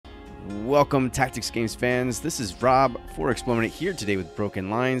Welcome, Tactics Games fans. This is Rob for Explominate here today with Broken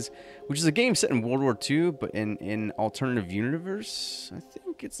Lines, which is a game set in World War II, but in an alternative universe. I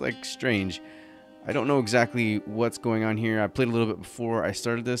think it's like strange. I don't know exactly what's going on here. I played a little bit before I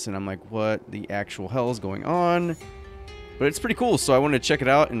started this, and I'm like, what the actual hell is going on? But it's pretty cool, so I wanted to check it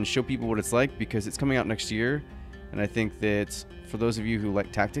out and show people what it's like because it's coming out next year. And I think that for those of you who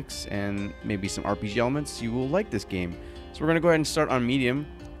like tactics and maybe some RPG elements, you will like this game. So we're going to go ahead and start on medium.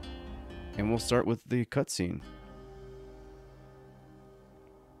 And we'll start with the cutscene.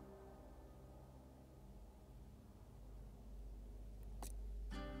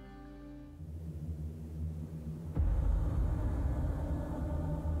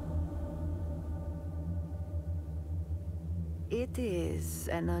 It is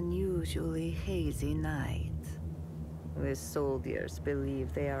an unusually hazy night. The soldiers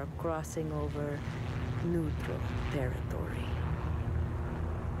believe they are crossing over neutral territory.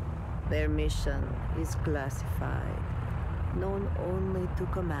 Their mission is classified, known only to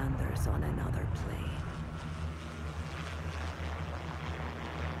commanders on another plane.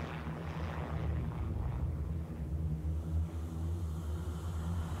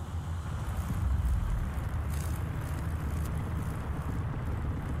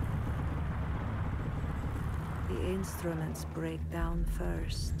 The instruments break down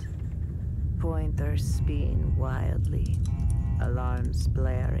first. Pointers spin wildly, alarms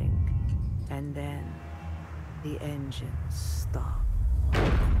blaring. And then, the engines stop.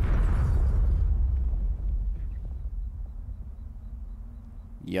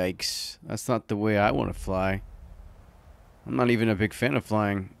 Yikes. That's not the way I want to fly. I'm not even a big fan of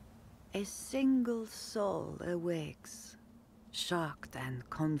flying. A single soul awakes, shocked and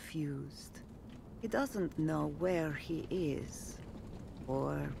confused. He doesn't know where he is,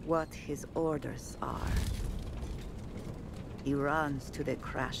 or what his orders are. He runs to the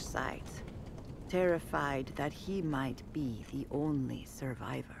crash site, terrified that he might be the only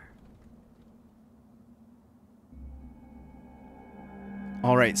survivor.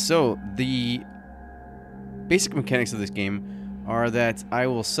 Alright, so the basic mechanics of this game are that I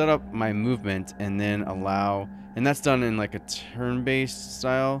will set up my movement and then allow, and that's done in like a turn-based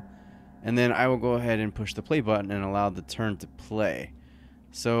style, and then I will go ahead and push the play button and allow the turn to play.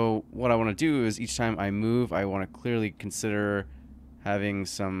 So what I want to do is each time I move, I want to clearly consider having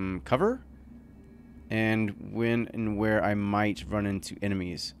some cover and when and where I might run into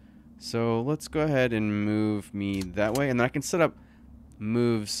enemies. So let's go ahead and move me that way, and then I can set up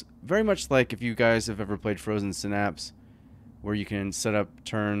moves very much like if you guys have ever played Frozen Synapse, where you can set up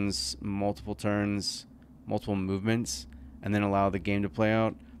turns, multiple movements, and then allow the game to play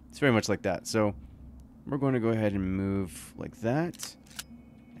out. It's very much like that. So we're going to go ahead and move like that.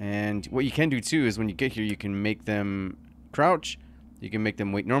 And what you can do too is when you get here, you can make them crouch, you can make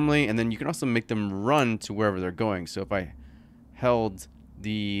them wait normally, and then you can also make them run to wherever they're going. So if I held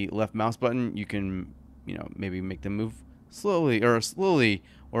the left mouse button, you can, maybe make them move slowly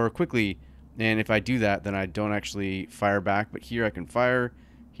or quickly. And if I do that, then I don't actually fire back. But here I can fire.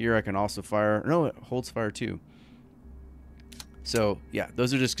 Here I can also fire. No, it holds fire too. So yeah,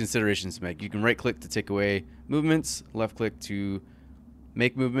 those are just considerations to make. You can right click to take away movements, left click to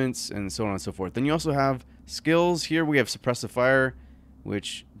make movements, and so on and so forth. Then you also have skills. Here we have suppressive fire,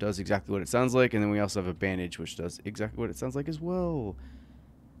 which does exactly what it sounds like, and then we also have a bandage, which does exactly what it sounds like as well.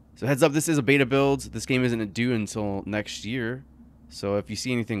 So heads up, this is a beta build. This game isn't due until next year, so if you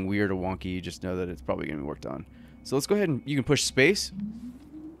see anything weird or wonky, just know that it's probably going to be worked on. So let's go ahead and you can push space,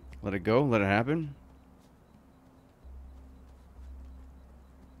 let it go, let it happen.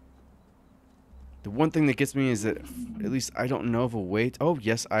 The one thing that gets me is that at least I don't know of a way. Oh,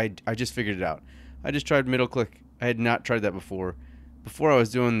 yes, I just figured it out. I just tried middle click. I had not tried that before. Before I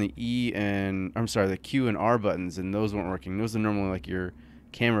was doing the the Q and R buttons, and those weren't working. Those are normally like your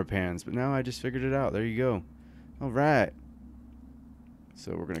camera pans, but now I just figured it out. There you go. All right.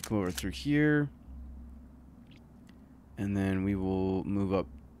 So we're going to come over through here, and then we will move up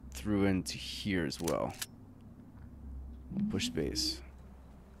through into here as well. Push space.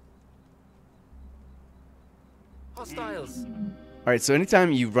 Hostiles. Alright, so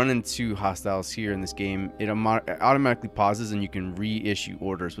anytime you run into hostiles here in this game, it automatically pauses and you can reissue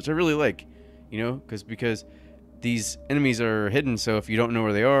orders, which I really like, because these enemies are hidden, so if you don't know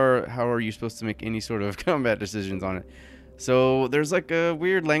where they are, how are you supposed to make any sort of combat decisions on it? So there's like a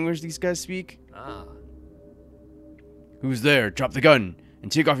weird language these guys speak. Ah. Who's there? Drop the gun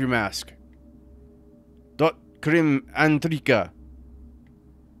and take off your mask. Dot Krim Antrika.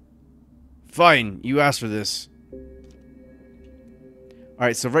 Fine, you asked for this.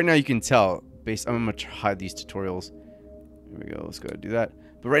 Alright, so right now you can tell, I'm going to hide these tutorials. There we go, let's go ahead and do that.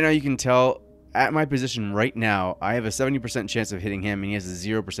 But right now you can tell at my position right now, I have a 70% chance of hitting him and he has a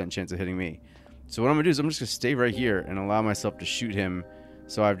 0% chance of hitting me. So what I'm going to do is I'm just going to stay right here and allow myself to shoot him.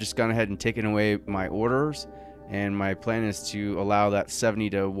 So I've just gone ahead and taken away my orders, and my plan is to allow that 70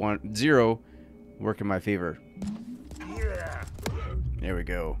 to 0 work in my favor. There we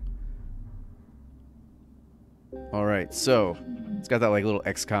go. Alright, so it's got that like little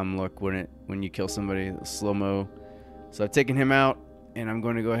XCOM look when you kill somebody, slow-mo. So I've taken him out, and I'm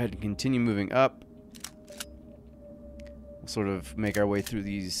going to go ahead and continue moving up. We'll sort of make our way through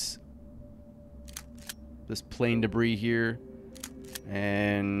this plane debris here,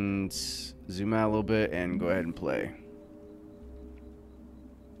 and zoom out a little bit and go ahead and play.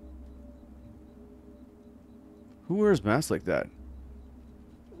 Who wears masks like that?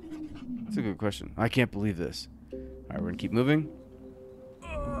 That's a good question. I can't believe this. Alright, we're gonna keep moving.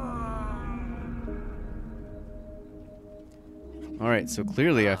 Alright, so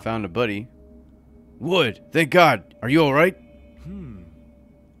clearly I found a buddy. Wood, thank God. Are you alright?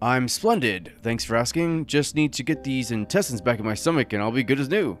 I'm splendid. Thanks for asking. Just need to get these intestines back in my stomach and I'll be good as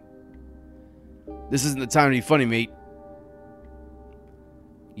new. This isn't the time to be funny, mate.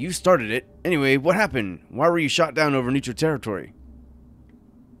 You started it. Anyway, what happened? Why were you shot down over neutral territory?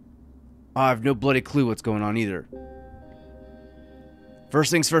 I have no bloody clue what's going on either. First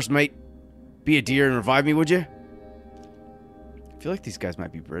things first, mate. Be a dear and revive me, would you? I feel like these guys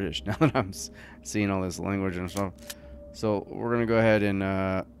might be British now that I'm seeing all this language and stuff. So we're going to go ahead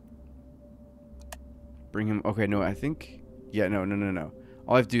and bring him. Okay, no, I think. Yeah, no.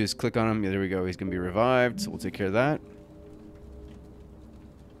 All I have to do is click on him. Yeah, there we go. He's going to be revived. So we'll take care of that.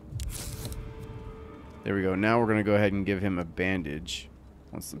 There we go. Now we're going to go ahead and give him a bandage.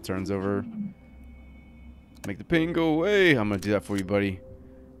 Once the turn's over. Make the pain go away. I'm going to do that for you, buddy.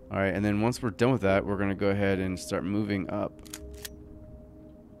 Alright, and then once we're done with that, we're going to go ahead and start moving up.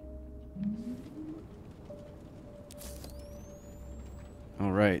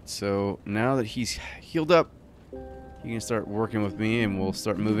 Alright, so now that he's healed up, he can start working with me and we'll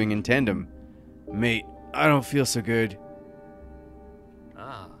start moving in tandem. Mate, I don't feel so good.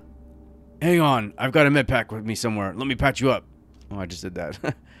 Hang on, I've got a med pack with me somewhere. Let me patch you up. Oh, I just did that.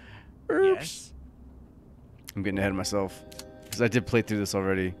 Oops. Yes. I'm getting ahead of myself. Because I did play through this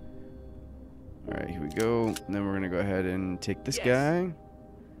already. Alright, here we go. And then we're going to go ahead and take this guy.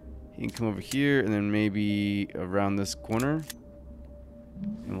 He can come over here and then maybe around this corner.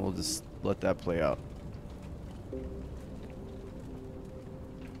 And we'll just let that play out.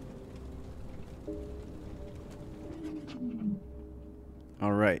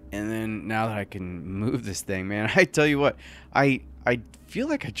 Alright, and then now that I can move this thing, man, I tell you what, I feel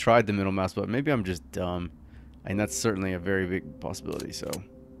like I tried the middle mouse button. Maybe I'm just dumb. And that's certainly a very big possibility, so.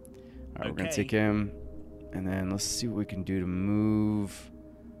 Alright, we're going to take him. And then let's see what we can do to move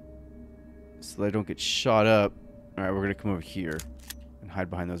so that I don't get shot up. Alright, we're going to come over here and hide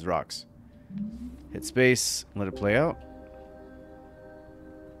behind those rocks. Hit space, let it play out.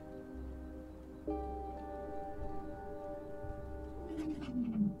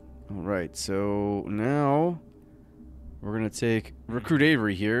 Alright, so now we're going to take Recruit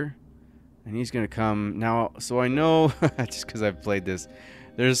Avery here. And he's going to come. Now, so I know, just because I've played this,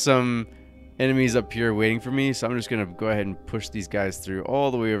 there's some enemies up here waiting for me. So I'm just going to go ahead and push these guys through all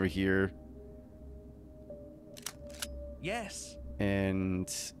the way over here. Yes.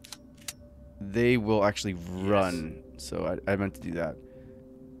 And they will actually run. Yes. So I meant to do that.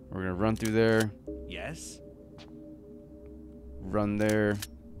 We're going to run through there. Yes. Run there.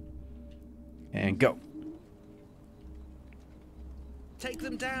 And go. Take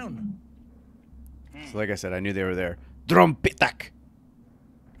them down. So like I said, I knew they were there. Drompitak.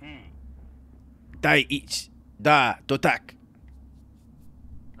 Dai ich. Da dotak.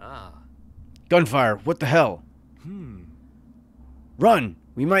 Gunfire. What the hell? Run.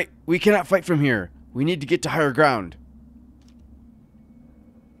 We cannot fight from here. We need to get to higher ground.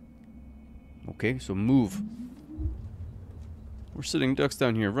 Okay, so move. We're sitting ducks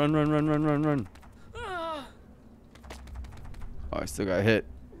down here. Run, run, run, run, run, run. Oh, I still got hit.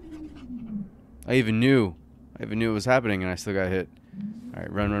 I even knew it was happening, and I still got hit. All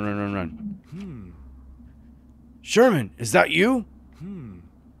right, run, run, run, run, run. Sherman, is that you?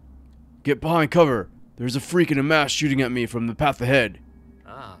 Get behind cover. There's a freak in a mask shooting at me from the path ahead.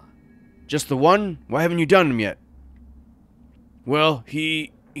 Just the one? Why haven't you done him yet? Well,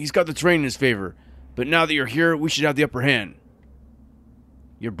 he's got the terrain in his favor, but now that you're here, we should have the upper hand.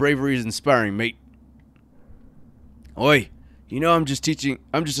 Your bravery is inspiring, mate. Oi. You know, I'm just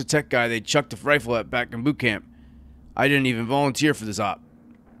a tech guy they chucked a rifle at back in boot camp. I didn't even volunteer for this op.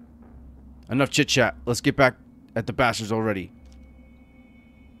 Enough chit-chat. Let's get back at the bastards already.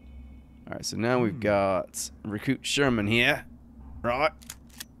 Alright, so now we've got Recruit Sherman here. Right.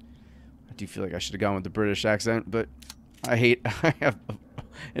 I do feel like I should have gone with the British accent, but I have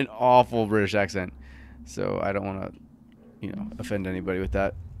an awful British accent. So I don't want to, you know, offend anybody with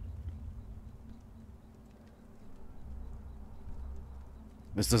that.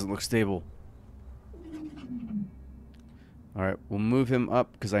 This doesn't look stable. Alright, we'll move him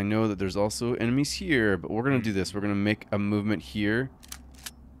up because I know that there's also enemies here, but we're going to do this. We're going to make a movement here.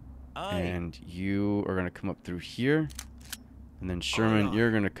 Aye. And you are going to come up through here. And then Sherman,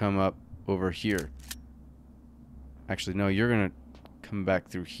 you're going to come up over here. Actually, no, you're going to come back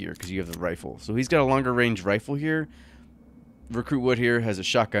through here because you have the rifle. So he's got a longer range rifle here. Recruit Wood here has a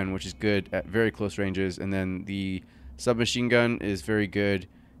shotgun, which is good at very close ranges. And then the submachine gun is very good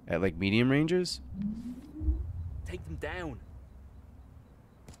at like medium ranges. Take them down.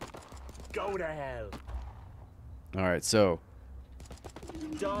 Go to hell. Alright, so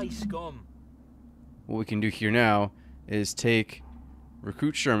Die, scum. what we can do here now is take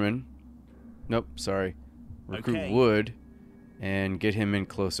Recruit Sherman. Nope, sorry. Recruit Okay. Wood and get him in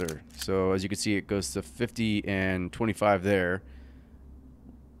closer. So as you can see, it goes to 50 and 25 there.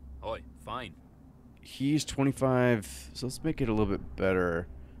 Oi, fine. He's 25, so let's make it a little bit better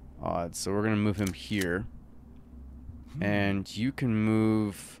odds. So we're going to move him here. And you can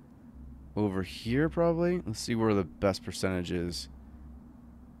move over here probably. Let's see where the best percentage is.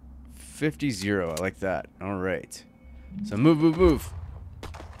 50-0. I like that. All right. So move, move, move.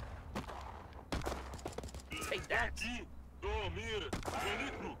 Take that.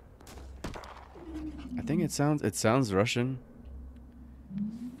 I think it sounds Russian.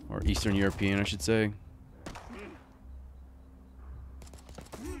 Or Eastern European, I should say.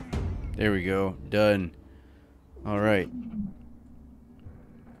 There we go. Done. Alright.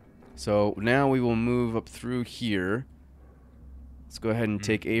 So now we will move up through here. Let's go ahead and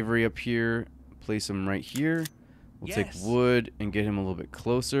take Avery up here. Place him right here. We'll take Yes. Wood and get him a little bit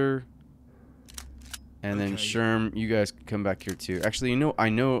closer. And then Okay. Sherm, you guys can come back here too. Actually, you know, I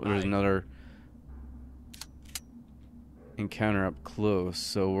know there's Aye. another encounter up close,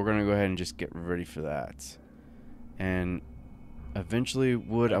 so we're gonna go ahead and just get ready for that. And eventually,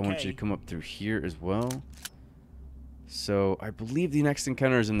 Wood, I want you to Okay. come up through here as well. So I believe the next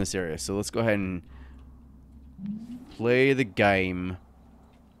encounter is in this area. So let's go ahead and play the game.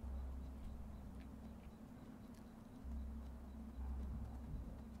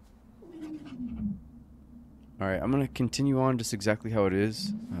 Alright, I'm gonna continue on just exactly how it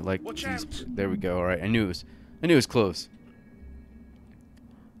is. I like Watch these. out. There we go. Alright, I knew it was close.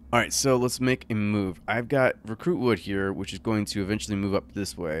 Alright, so let's make a move. I've got Recruit Wood here, which is going to eventually move up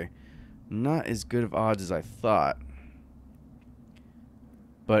this way. Not as good of odds as I thought.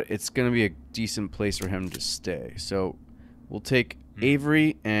 But it's going to be a decent place for him to stay. So we'll take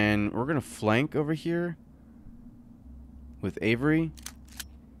Avery and we're going to flank over here with Avery.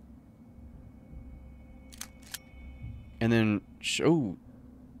 And then, oh,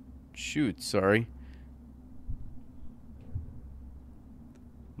 shoot, sorry.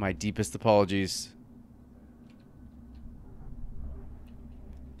 My deepest apologies.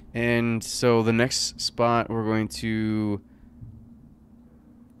 And so the next spot we're going to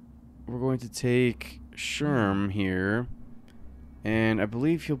take Sherm here. And I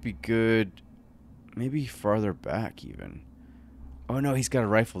believe he'll be good maybe farther back even. Oh no, he's got a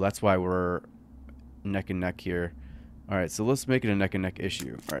rifle. That's why we're neck and neck here. Alright, so let's make it a neck and neck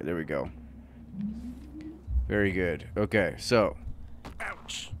issue. Alright, there we go. Very good. Okay, so.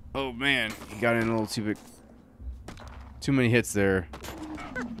 Ouch. Oh man, he got in a little too big. Too many hits there.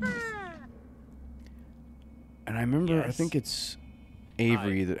 And I remember, I Yes. think it's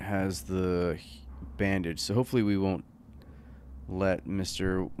Avery that has the bandage. So hopefully we won't let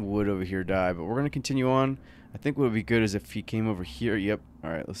Mr. Wood over here die. But we're going to continue on. I think what would be good is if he came over here. Yep.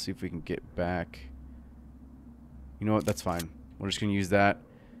 Alright, let's see if we can get back. You know what? That's fine. We're just going to use that.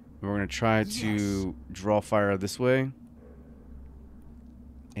 And we're going to try to draw fire this way.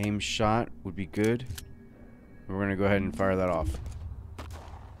 Aim shot would be good. We're going to go ahead and fire that off.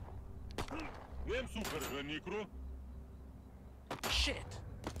 Shit.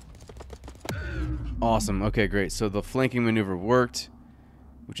 Awesome. Okay, great. So the flanking maneuver worked,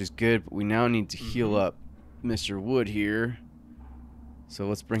 which is good. But we now need to heal up Mr. Wood here. So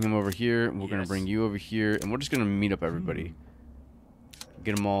let's bring him over here. We're going to bring you over here. And we're just going to meet up everybody.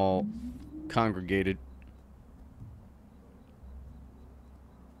 Get them all congregated.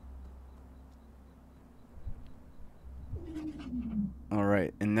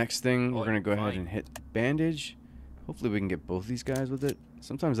 Alright, and next thing, we're going to go ahead and hit bandage. Hopefully we can get both these guys with it.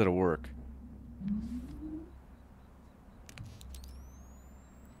 Sometimes that'll work.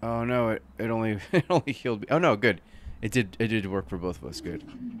 Oh no, it only it only healed me. Oh no, good. It did work for both of us. Good.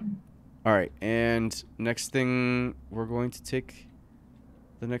 All right, and next thing we're going to take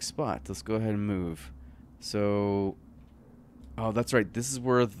the next spot. Let's go ahead and move. So, oh, that's right. This is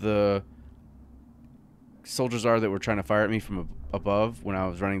where the soldiers are that were trying to fire at me from above when I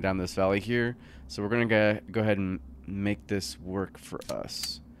was running down this valley here. So we're gonna go ahead and make this work for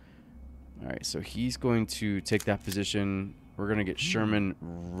us. All right, so he's going to take that position. We're gonna get Sherman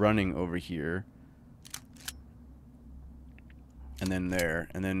running over here, and then there,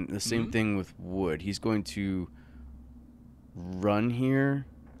 and then the same thing with Wood. He's going to run here,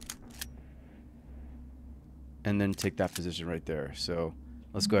 and then take that position right there. So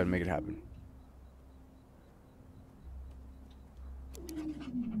let's go ahead and make it happen.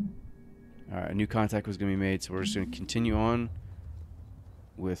 All right, a new contact was going to be made, so we're just going to continue on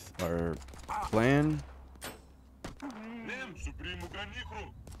with our plan.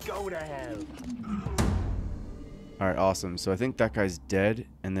 Go to hell. All right, awesome. So I think that guy's dead,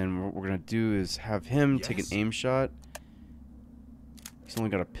 and then what we're going to do is have him take an aim shot. He's only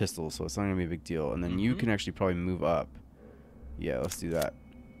got a pistol, so it's not going to be a big deal. And then you can actually probably move up. Yeah, let's do that.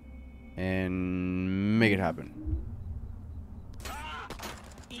 And make it happen.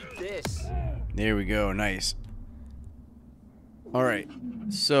 Eat this. There we go. Nice. All right.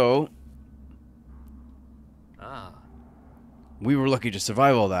 So we were lucky to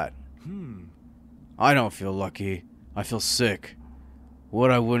survive all that. I don't feel lucky. I feel sick.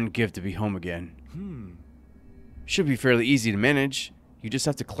 What I wouldn't give to be home again. Should be fairly easy to manage. You just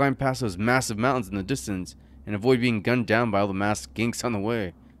have to climb past those massive mountains in the distance and avoid being gunned down by all the masked ginks on the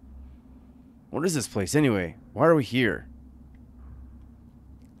way. What is this place anyway? Why are we here?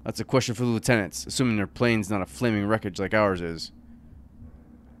 That's a question for the lieutenants, assuming their plane's not a flaming wreckage like ours is.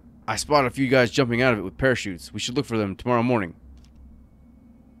 I spotted a few guys jumping out of it with parachutes. We should look for them tomorrow morning.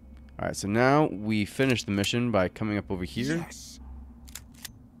 Alright, so now we finish the mission by coming up over here.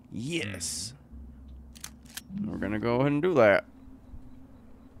 Yes. We're gonna go ahead and do that.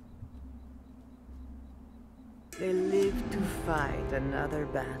 They live to fight another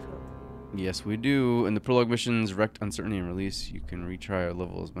battle. Yes, we do. In the prologue missions, wrecked, uncertainty, and release, you can retry a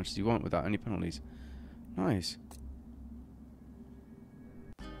level as much as you want without any penalties. Nice.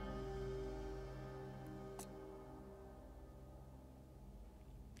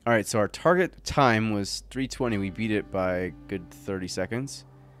 Alright, so our target time was 3:20. We beat it by a good 30 seconds.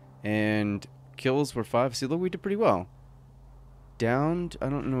 And kills were 5. See, look, we did pretty well. Downed? I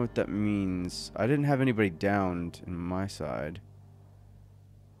don't know what that means. I didn't have anybody downed in my side.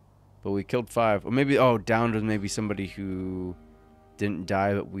 But we killed 5. Or maybe, oh, downed was maybe somebody who didn't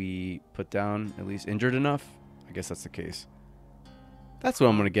die, but we put down, at least injured enough. I guess that's the case. That's what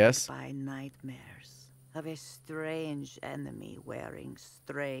I'm going to guess. By nightmares of a strange enemy wearing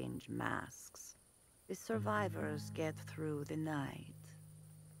strange masks. The survivors get through the night.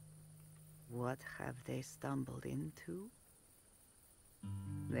 What have they stumbled into?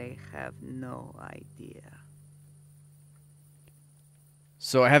 They have no idea.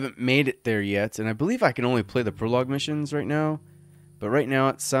 So I haven't made it there yet, and I believe I can only play the prologue missions right now. But right now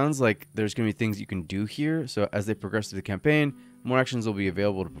it sounds like there's going to be things you can do here. So as they progress through the campaign, more actions will be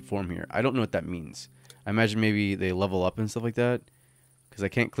available to perform here. I don't know what that means. I imagine maybe they level up and stuff like that. Because I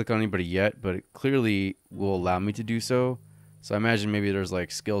can't click on anybody yet, but it clearly will allow me to do so. So I imagine maybe there's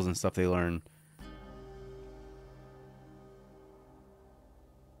like skills and stuff they learn.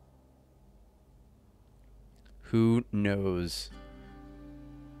 Who knows?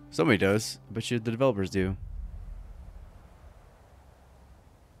 Somebody does. I bet you the developers do.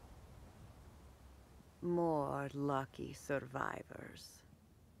 More lucky survivors.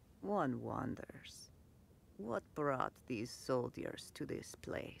 One wonders, what brought these soldiers to this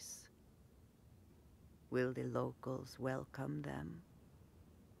place? Will the locals welcome them?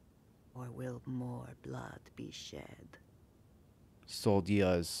 Or will more blood be shed?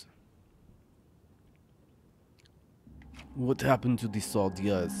 Soldiers. What happened to the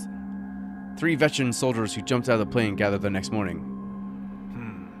soldiers? 3 veteran soldiers who jumped out of the plane gathered the next morning.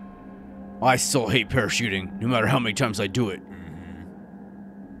 I still hate parachuting, no matter how many times I do it.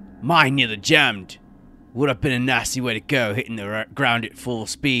 Mine nearly jammed. Would have been a nasty way to go, hitting the ground at full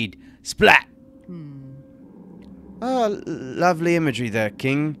speed. Splat! Oh, lovely imagery there,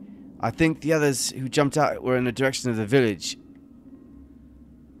 King. I think the others who jumped out were in the direction of the village.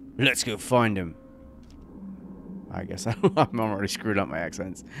 Let's go find them. I guess I'm already screwed up my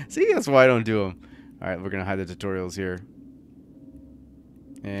accents. See, that's why I don't do them. Alright, we're going to hide the tutorials here.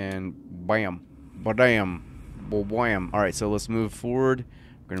 And bam. Ba-dam. Ba-wham. Alright, so let's move forward.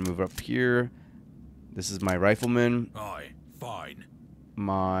 We're going to move up here. This is my rifleman. Aye, fine.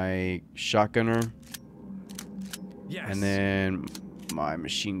 my shotgunner, Yes. and then my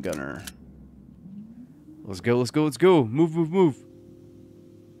machine gunner. Let's go, let's go, let's go. Move, move, move.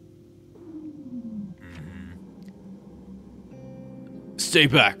 Stay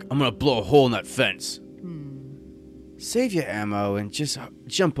back. I'm gonna blow a hole in that fence. Save your ammo and just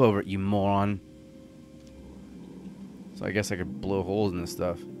jump over it, you moron. So I guess I could blow holes in this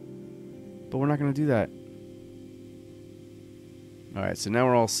stuff. But we're not gonna do that. Alright, so now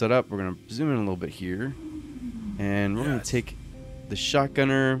we're all set up. We're gonna zoom in a little bit here. And we're gonna take the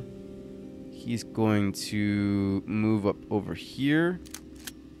shotgunner. He's going to move up over here.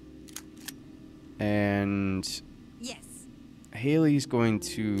 And Haley's going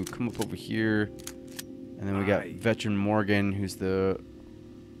to come up over here. And then we got Veteran Morgan, who's the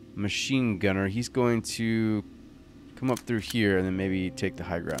machine gunner. He's going to come up through here and then maybe take the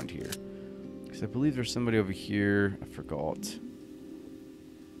high ground here. Because I believe there's somebody over here. I forgot.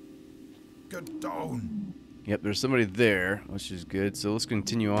 Get down. Yep, there's somebody there, which is good. So let's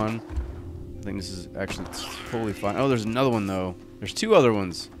continue on. I think this is actually totally fine. Oh, there's another one, though. There's two other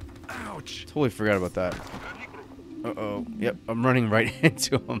ones. Ouch. Totally forgot about that. Uh-oh. Yep, I'm running right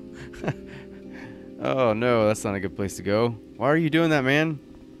into him. Oh, no, that's not a good place to go. Why are you doing that, man?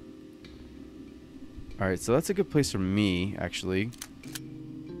 Alright, so that's a good place for me, actually.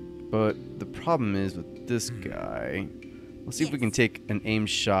 But the problem is with this guy... Let's see if we can take an aim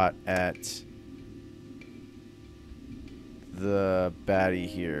shot at the baddie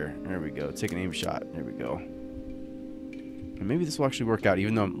here. There we go. Take an aim shot. There we go. And maybe this will actually work out,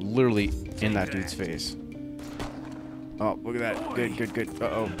 even though I'm literally in that dude's face. Oh, look at that. Good, good, good.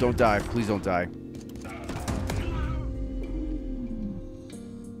 Uh-oh. Don't die. Please don't die.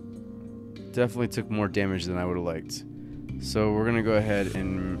 Definitely took more damage than I would have liked. So we're going to go ahead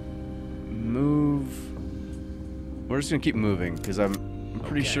and move. We're just going to keep moving because I'm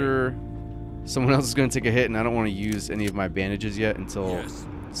pretty sure someone else is going to take a hit, and I don't want to use any of my bandages yet until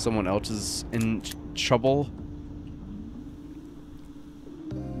someone else is in trouble.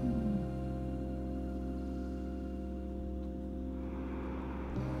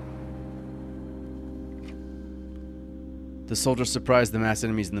 The soldiers surprised the masked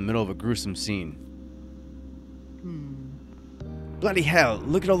enemies in the middle of a gruesome scene. Bloody hell,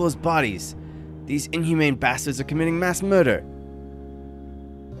 look at all those bodies. These inhumane bastards are committing mass murder.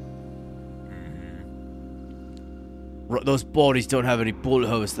 Those bodies don't have any bullet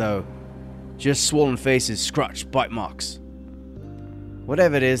holes, though. Just swollen faces, scratched bite marks.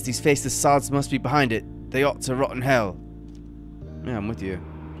 Whatever it is, these faceless sods must be behind it. They ought to rot in hell. Yeah, I'm with you.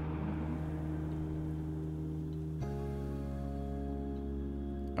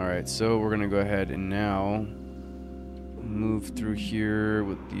 Alright, so we're going to go ahead and now move through here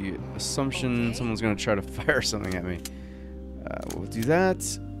with the assumption someone's going to try to fire something at me. We'll do that.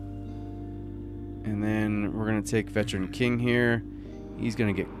 And then we're going to take Veteran King here. He's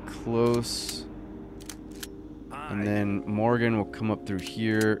going to get close. And then Morgan will come up through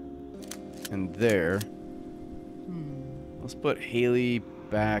here and there. Let's put Haley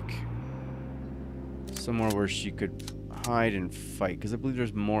back somewhere where she could hide and fight, because I believe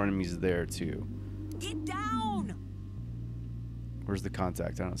there's more enemies there too. Get down! Where's the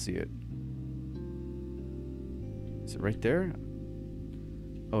contact? I don't see it. Is it right there?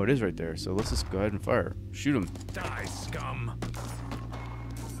 Oh, it is right there. So let's just go ahead and fire. Shoot him. Die, scum.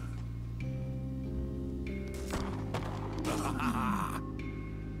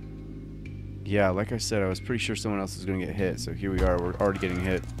 Yeah, like I said, I was pretty sure someone else was going to get hit. So here we are. We're already getting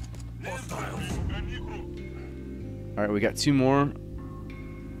hit. Alright, we got two more.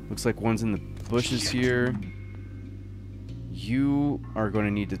 Looks like one's in the bushes here. You are going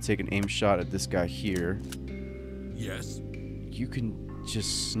to need to take an aim shot at this guy here. Yes. You can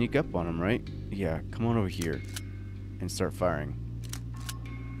just sneak up on him, right? Yeah, come on over here and start firing.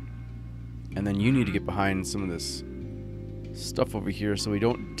 And then you need to get behind some of this stuff over here so we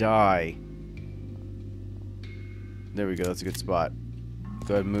don't die. There we go, that's a good spot.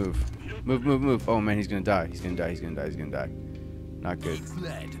 Go ahead and move. Move, move, move. Oh man, he's gonna die. He's gonna die, he's gonna die, he's gonna die. Not good.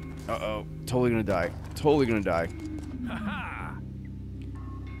 Uh-oh. Totally gonna die. Totally gonna die.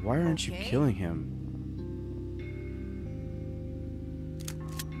 Why aren't you killing him?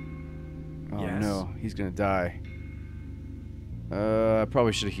 Oh no, he's gonna die. I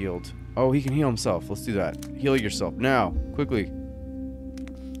probably should have healed. Oh, he can heal himself. Let's do that. Heal yourself now, quickly.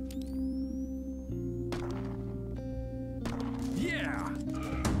 Yeah.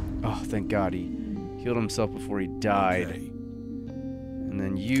 Oh, thank God he healed himself before he died. Okay. And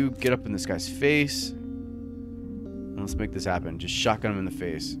then you get up in this guy's face. And let's make this happen. Just shotgun him in the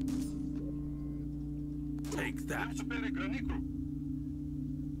face. Take that.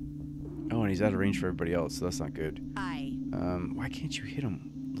 he's out of range for everybody else, so that's not good. Aye. Why can't you hit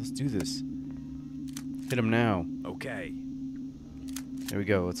him? Let's do this. Hit him now. Okay. There we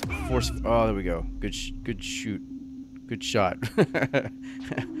go. Let's force. Oh, there we go. Good shoot. Good shot. I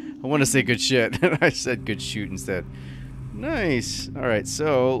want to say good shit. I said good shoot instead. Nice. All right,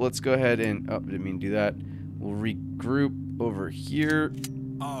 so let's go ahead and. Oh, didn't mean to do that. We'll regroup over here.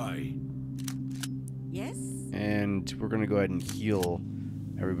 Aye. Yes? And we're going to go ahead and heal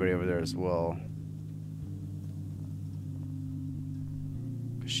everybody over there as well.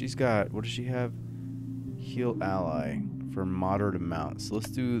 She's got, what does she have? Heal ally for moderate amount. So let's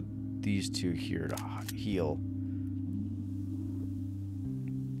do these two here to heal.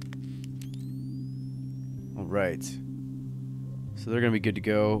 Alright. So they're going to be good to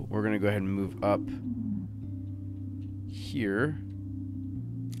go. We're going to go ahead and move up here.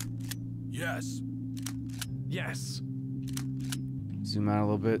 Yes. Yes. Zoom out a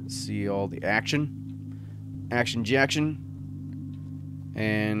little bit, see all the action. Action Jackson.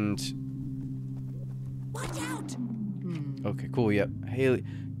 And Watch out! okay, cool, yep. Haley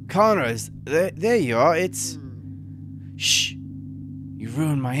Connor, there you are. It's shh. You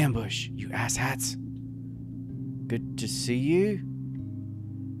ruined my ambush, you asshats. Good to see you.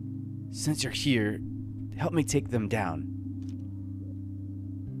 Since you're here, help me take them down.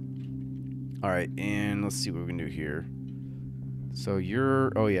 Alright, and let's see what we can do here. So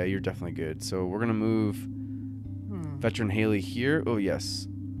you're... oh yeah, you're definitely good. So we're going to move Veteran Haley here. Oh yes.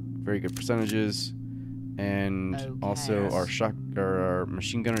 Very good percentages. And also our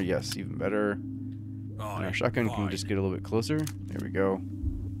machine gunner, yes, even better. And our shotgun can just get a little bit closer. There we go.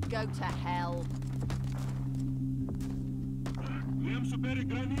 Go to hell.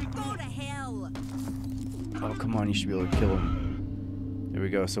 Go to hell. Oh, come on, you should be able to kill him. There we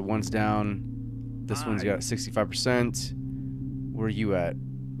go. So one's down. This one's got 65%. Where are you at,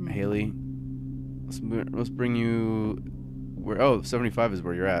 Haley? Let's bring you where. Oh, 75 is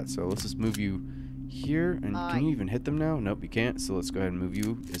where you're at. So let's just move you here. And can you even hit them now? Nope, you can't. So let's go ahead and move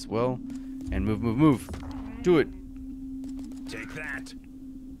you as well. And move. Do it. Take that.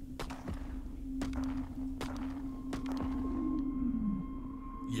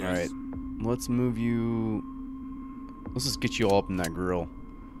 Yes. All right. Let's move you. Let's just get you all up in that grill.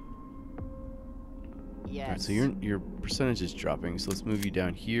 Yes. Alright, so your percentage is dropping, so let's move you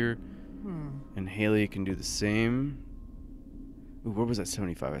down here. And Haley can do the same. Ooh, where was that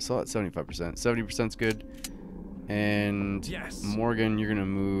 75? I saw it 75%. 70%'s good. And yes. Morgan, you're gonna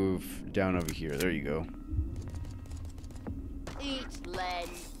move down over here. There you go. Eat lead.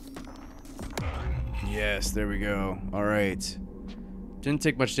 Yes, there we go. Alright. Didn't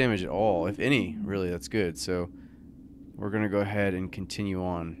take much damage at all, if any, really, that's good. So we're gonna go ahead and continue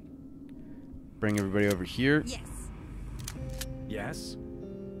on. Bring everybody over here. Yes. Yes.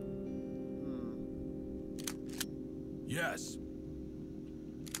 Yes.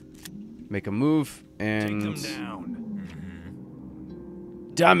 Make a move and Take them down.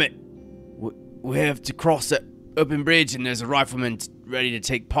 damn it! We have to cross that open bridge, and there's a rifleman ready to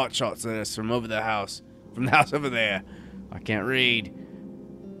take pot shots at us from over the house, from the house over there. I can't read.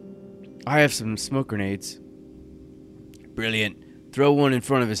 I have some smoke grenades. Brilliant. Throw one in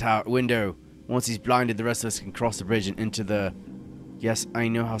front of his window. Once he's blinded, the rest of us can cross the bridge and into the... Yes, I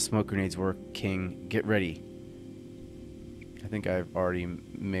know how smoke grenades work, King. Get ready. I think I've already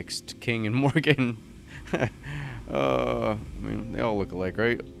mixed King and Morgan. I mean, they all look alike,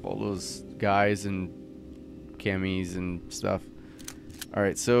 right? All those guys and camis and stuff.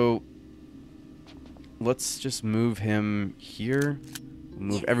 Alright, so... let's just move him here.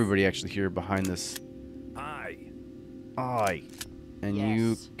 Move everybody actually here behind this. Aye. And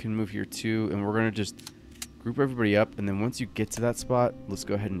you can move here too, and we're gonna just group everybody up, and then once you get to that spot, let's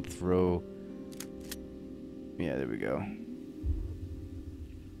go ahead and throw. Yeah, there we go.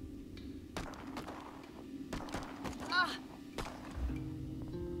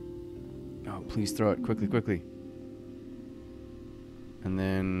 Oh, please throw it quickly. And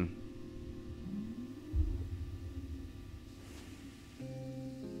then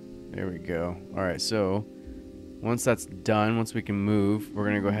there we go. All right, so once that's done, once we can move, we're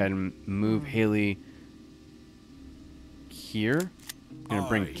gonna go ahead and move Haley here. Gonna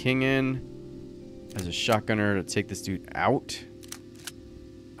bring King in as a shotgunner to take this dude out.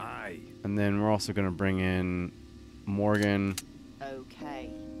 Aye. And then we're also gonna bring in Morgan.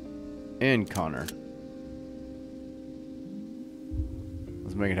 Okay. And Connor.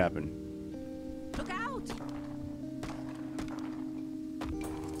 Let's make it happen. Look out!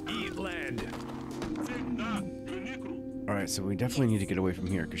 Eat lead. Alright, so we definitely need to get away from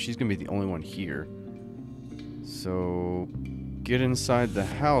here, because she's going to be the only one here. So, get inside the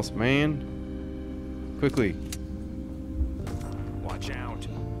house, man. quickly. Watch out.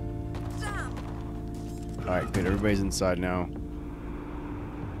 Alright, good. Everybody's inside now.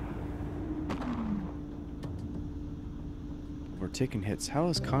 We're taking hits. How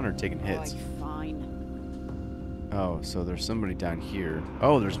is Connor taking hits? Fine. Oh, so there's somebody down here.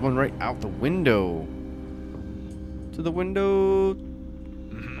 Oh, there's one right out the window. To the window.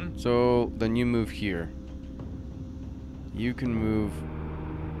 So then you move here. You can move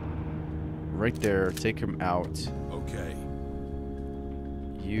right there. Take him out. Okay.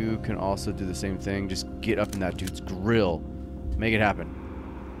 You can also do the same thing. Just get up in that dude's grill. Make it happen.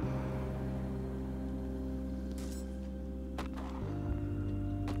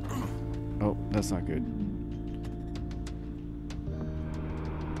 Oh, that's not good.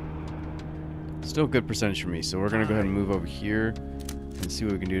 Still a good percentage for me, so we're going to go ahead and move over here and see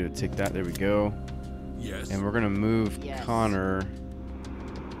what we can do to take that. There we go. Yes. And we're going to move Yes. Connor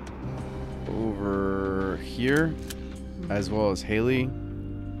over here, as well as Haley.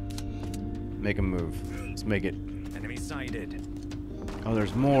 Make a move. Let's make it. Enemy sighted. Oh,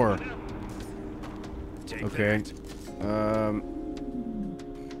 there's more. Take Okay. that.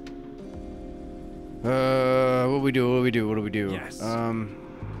 What do we do? What do we do? What do we do? Yes.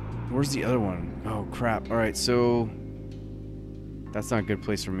 Where's the other one? Oh, crap. All right, so that's not a good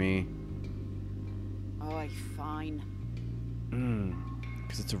place for me. Oh, fine.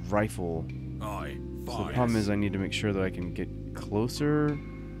 Because it's a rifle. Aye. So the problem is I need to make sure that I can get closer.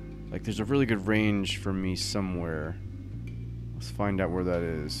 Like, there's a really good range for me somewhere. Let's find out where that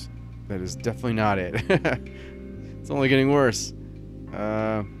is. That is definitely not it. It's only getting worse.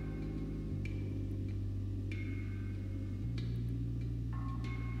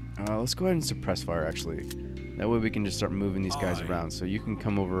 Let's go ahead and suppress fire, actually. That way we can just start moving these guys around. So you can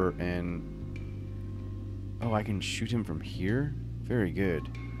come over and... Oh, I can shoot him from here? Very good.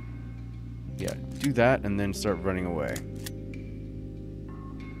 Yeah, do that and then start running away.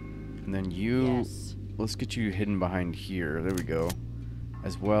 And then you... Yes. Let's get you hidden behind here. There we go.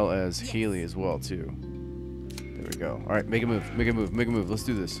 As well as Haley as well, too. There we go. Alright, make a move. Make a move. Make a move. Let's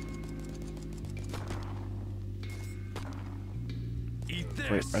do this. Eat this.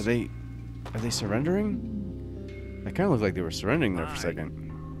 Wait, are they surrendering? It kind of looked like they were surrendering there for a second.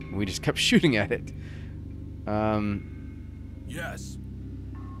 We just kept shooting at it. Yes.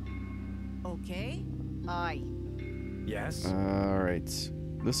 Okay. Aye. Yes. Alright.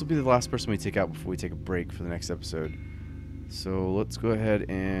 This will be the last person we take out before we take a break for the next episode. So let's go ahead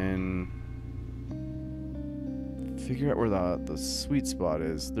and figure out where the sweet spot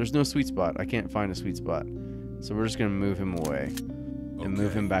is. There's no sweet spot. I can't find a sweet spot. So we're just going to move him away. And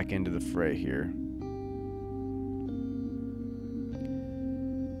move him back into the fray here.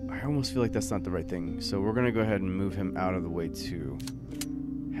 I almost feel like that's not the right thing. So we're going to go ahead and move him out of the way too.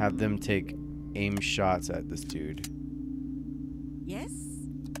 Have them take aim shots at this dude. Yes.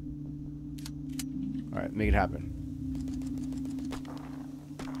 Alright, make it happen.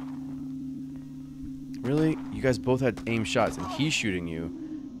 Really? You guys both had aim shots and he's shooting you.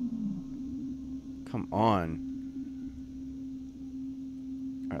 Come on.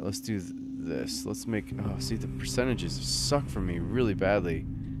 Alright, let's do this. Let's make... Oh, see, the percentages suck for me really badly.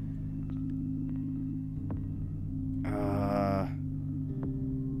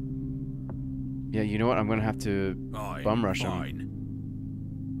 Yeah, you know what? I'm going to have to bum rush him.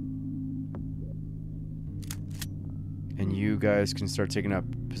 And you guys can start taking up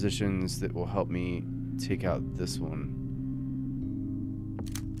positions that will help me take out this one.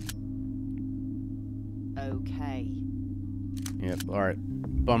 Okay. Yep, alright.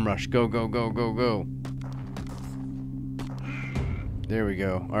 Bum rush. Go, go, go, go, go. There we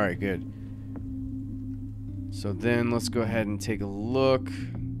go. Alright, good. So then let's go ahead and take a look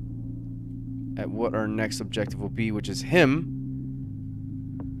at what our next objective will be, which is him.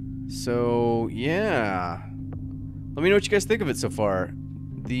 So, yeah. Let me know what you guys think of it so far.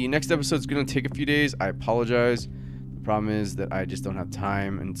 The next episode is going to take a few days. I apologize. The problem is that I just don't have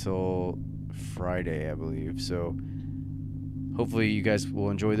time until Friday, I believe. So hopefully you guys will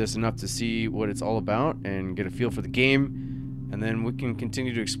enjoy this enough to see what it's all about and get a feel for the game. And then we can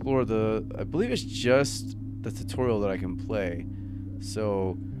continue to explore I believe it's just the tutorial that I can play.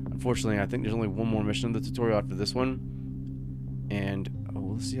 So unfortunately, I think there's only one more mission of the tutorial after this one. And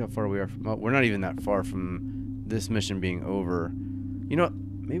we'll see how far we are from... we're not even that far from this mission being over. You know what?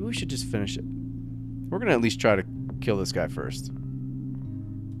 Maybe we should just finish it. We're going to at least try to kill this guy first.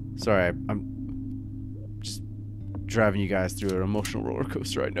 Sorry, I'm just driving you guys through an emotional roller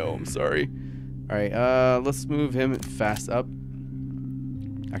coaster. I know, I'm sorry. Alright, let's move him fast up.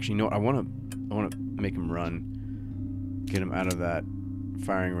 Actually, no, I want to make him run. Get him out of that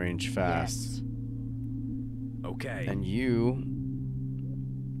firing range fast. Yes. Okay. And you,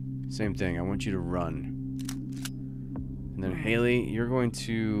 same thing. I want you to run. And then Haley, you're going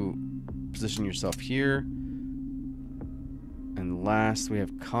to position yourself here. And last, we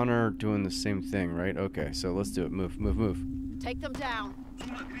have Connor doing the same thing, right? Okay, so let's do it. Move, move, move. Take them down.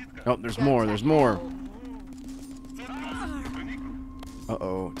 Oh, there's Go more. to There's more. hell.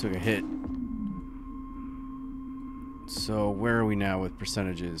 Uh-oh, took a hit. So where are we now with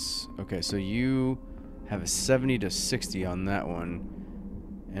percentages? Okay, so you have a 70 to 60 on that one.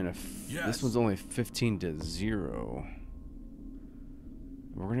 And this one's only 15 to 0.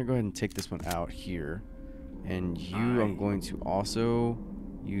 We're going to go ahead and take this one out here. And you, I'm going to also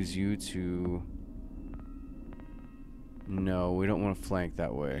use you to... No, we don't want to flank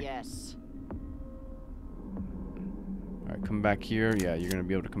that way. Yes. Alright, come back here. Yeah, you're going to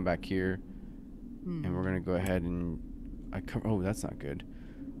be able to come back here. And we're going to go ahead and... Oh, that's not good.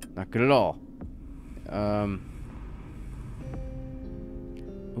 Not good at all. Ooh,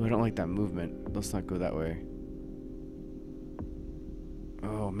 I don't like that movement. Let's not go that way.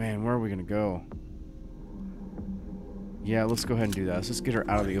 Oh, man, where are we going to go? Yeah, let's go ahead and do that. Let's just get her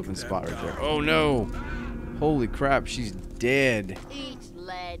out of the open spot right there. Oh, no! Holy crap, she's dead. Eat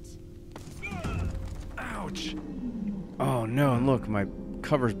lead. Ouch. Oh, no, and look, my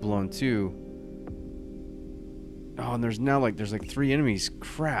cover's blown, too. Oh, and there's now, there's 3 enemies.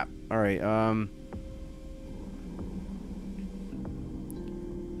 Crap. Alright,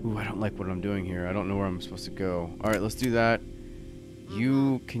 Ooh, I don't like what I'm doing here. I don't know where I'm supposed to go. Alright, let's do that.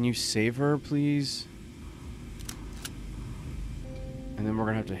 Can you save her, please? And then we're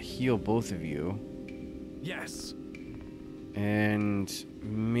gonna have to heal both of you. Yes. And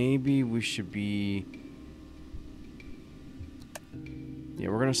maybe we should be... Yeah,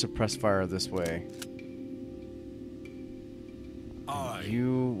 we're gonna suppress fire this way.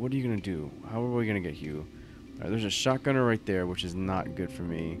 What are you gonna do? How are we gonna get Hugh? Alright, there's a shotgunner right there, which is not good for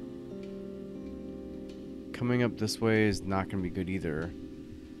me. Coming up this way is not gonna be good either.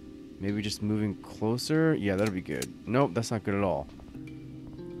 Maybe just moving closer? Yeah, that'll be good. Nope, that's not good at all.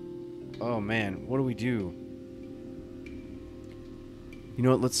 Oh man, what do we do? You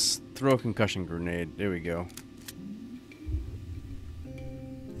know what, let's throw a concussion grenade. There we go.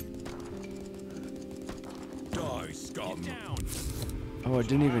 Die, scum. Down. Oh, it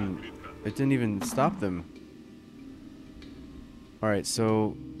didn't even stop them. Alright,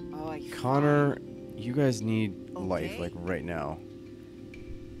 so Connor, you guys need life, like right now.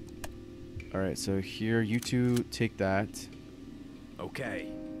 Alright, so here, you two take that. Okay.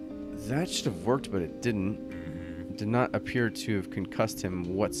 That should have worked, but it didn't. It did not appear to have concussed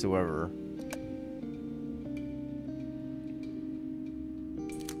him whatsoever.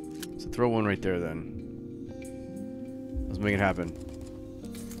 So throw one right there then. Let's make it happen.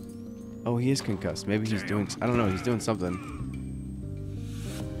 Oh, he is concussed. Maybe he's doing... I don't know. He's doing something.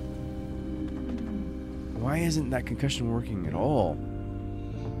 Why isn't that concussion working at all?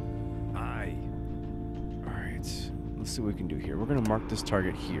 Aye. Alright. Let's see what we can do here. We're going to mark this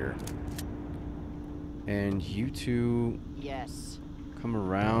target here. And you two... Yes. Come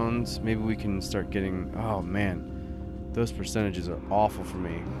around. Maybe we can start getting... Oh, man. Those percentages are awful for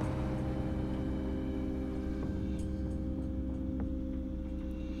me.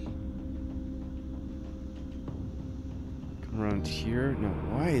 Around here? No,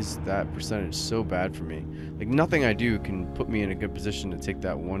 why is that percentage so bad for me? Like, nothing I do can put me in a good position to take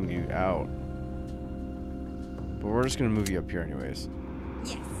that one dude out. But we're just gonna move you up here anyways.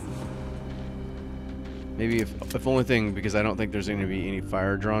 Yes. Maybe if only thing, because I don't think there's gonna be any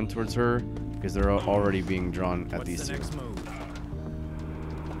fire drawn towards her, because they're already being drawn at these two. Next move?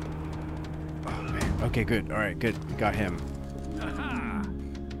 Oh, man. Okay, good. Alright, good. Got him. Aha.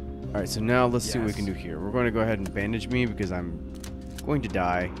 Alright, so now let's see what we can do here. We're going to go ahead and bandage me because I'm going to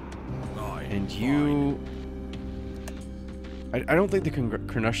die. And you... I don't think the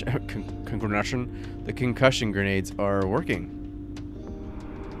concussion grenades are working.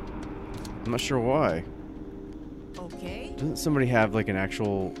 I'm not sure why. Okay. Doesn't somebody have like an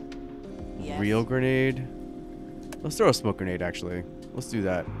actual real grenade? Let's throw a smoke grenade actually. Let's do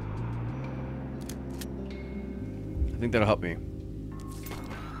that. I think that'll help me.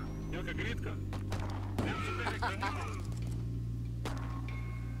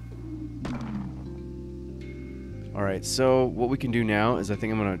 Alright, so what we can do now is I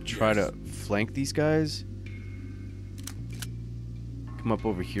think I'm going to try to flank these guys. Come up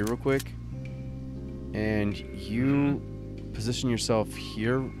over here real quick. And you position yourself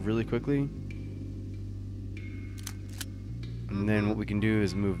here really quickly. And then what we can do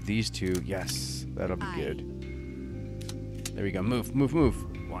is move these two. Yes, that'll be good. There we go. Move, move,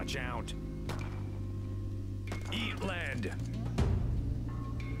 move. Watch out. Land.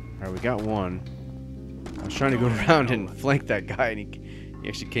 Alright, we got one. I was trying to go around and flank that guy, and he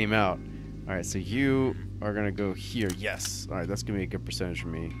actually came out. Alright, so you are going to go here. Yes. Alright, that's going to be a good percentage for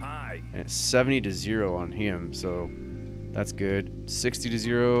me. Aye. And it's 70 to 0 on him, so that's good. 60 to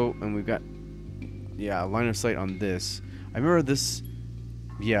 0, and we've got, yeah, line of sight on this. I remember this,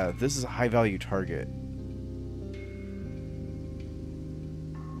 yeah, this is a high-value target.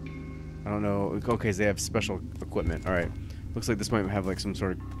 I don't know. Okay, so they have special equipment. Alright. Looks like this might have like some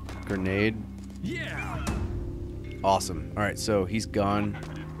sort of grenade. Yeah. Awesome. Alright, so he's gone.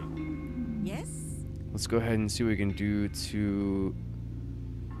 Yes? Let's go ahead and see what we can do to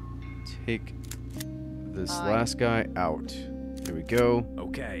take this last guy out. There we go.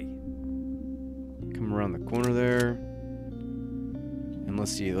 Okay. Come around the corner there. And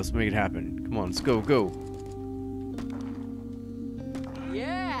let's see. Let's make it happen. Come on, let's go, go.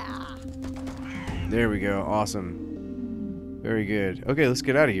 Yeah! There we go. Awesome. Very good. Okay, let's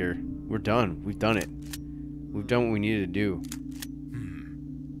get out of here. We're done. We've done it. We've done what we needed to do.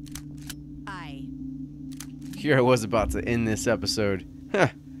 Aye. Here I was about to end this episode.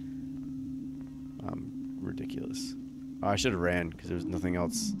 Ridiculous. Oh, I should have ran because there was nothing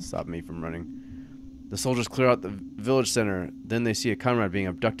else stopping me from running. The soldiers clear out the village center. Then they see a comrade being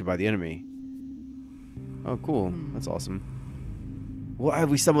abducted by the enemy. Oh, cool. That's awesome. What have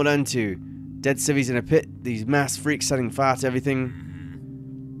we stumbled into? Dead civvies in a pit. These mass freaks setting fire to everything.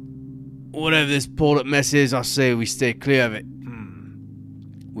 Whatever this pulled up mess is, I say we stay clear of it.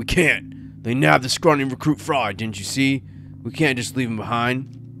 We can't. They nabbed the scrawny recruit Fry, didn't you see? We can't just leave him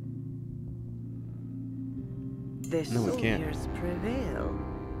behind. The No, we can't. soldiers prevail.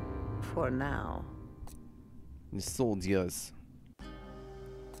 For now. The soldiers.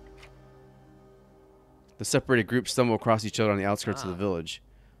 The separated groups stumble across each other on the outskirts of the village.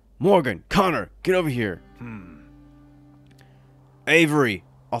 Morgan, Connor, get over here. Avery,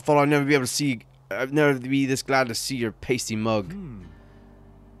 I thought I'd never be able to see. I'd never be this glad to see your pasty mug.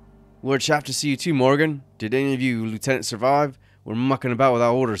 We're chapped to see you too, Morgan. Did any of you lieutenants survive? We're mucking about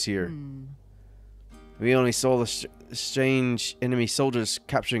without orders here. We only saw the strange enemy soldiers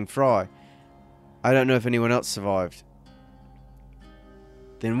capturing Fry. I don't know if anyone else survived.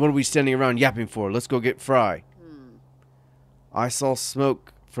 Then what are we standing around yapping for? Let's go get Fry. I saw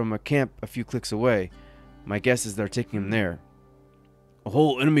smoke from a camp a few clicks away. My guess is they're taking him there. A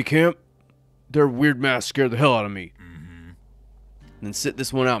whole enemy camp? Their weird masks scared the hell out of me. Then sit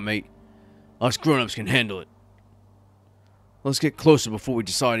this one out, mate. Us grown-ups can handle it. Let's get closer before we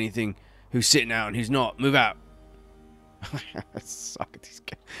decide anything. Who's sitting out and who's not. Move out. I suck at these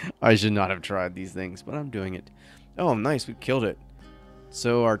guys. I should not have tried these things, but I'm doing it. Oh, nice. We killed it.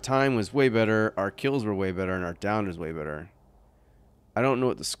 So our time was way better, our kills were way better, and our down is way better. I don't know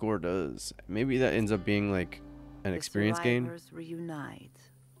what the score does. Maybe that ends up being like an experience gain. The survivors reunite,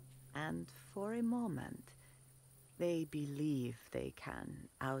 and for a moment, they believe they can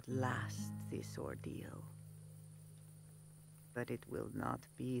outlast this ordeal. But it will not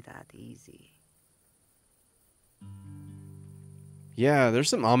be that easy. Yeah, there's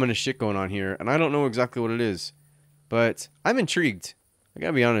some ominous shit going on here, and I don't know exactly what it is. But I'm intrigued. I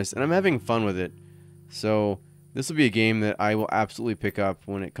gotta be honest, and I'm having fun with it. So this will be a game that I will absolutely pick up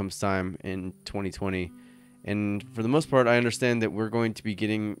when it comes time in 2020. And for the most part, I understand that we're going to be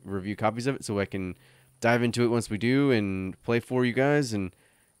getting review copies of it, so I can dive into it once we do and play for you guys, and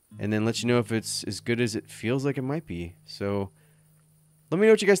then let you know if it's as good as it feels like it might be. So let me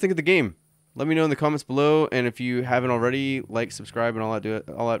know what you guys think of the game. Let me know in the comments below, and if you haven't already, like, subscribe, and all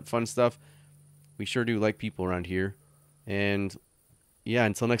that fun stuff. We sure do like people around here. And yeah,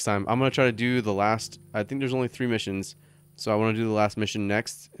 until next time, I'm gonna try to do the last. I think there's only 3 missions, so I want to do the last mission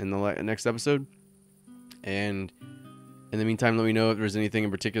next in the next episode. And in the meantime, let me know if there's anything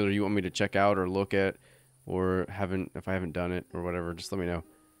in particular you want me to check out or look at, or if I haven't done it or whatever. Just let me know.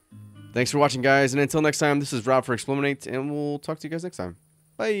 Thanks for watching, guys, and until next time, this is Rob for Explominate, and we'll talk to you guys next time.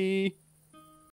 Bye.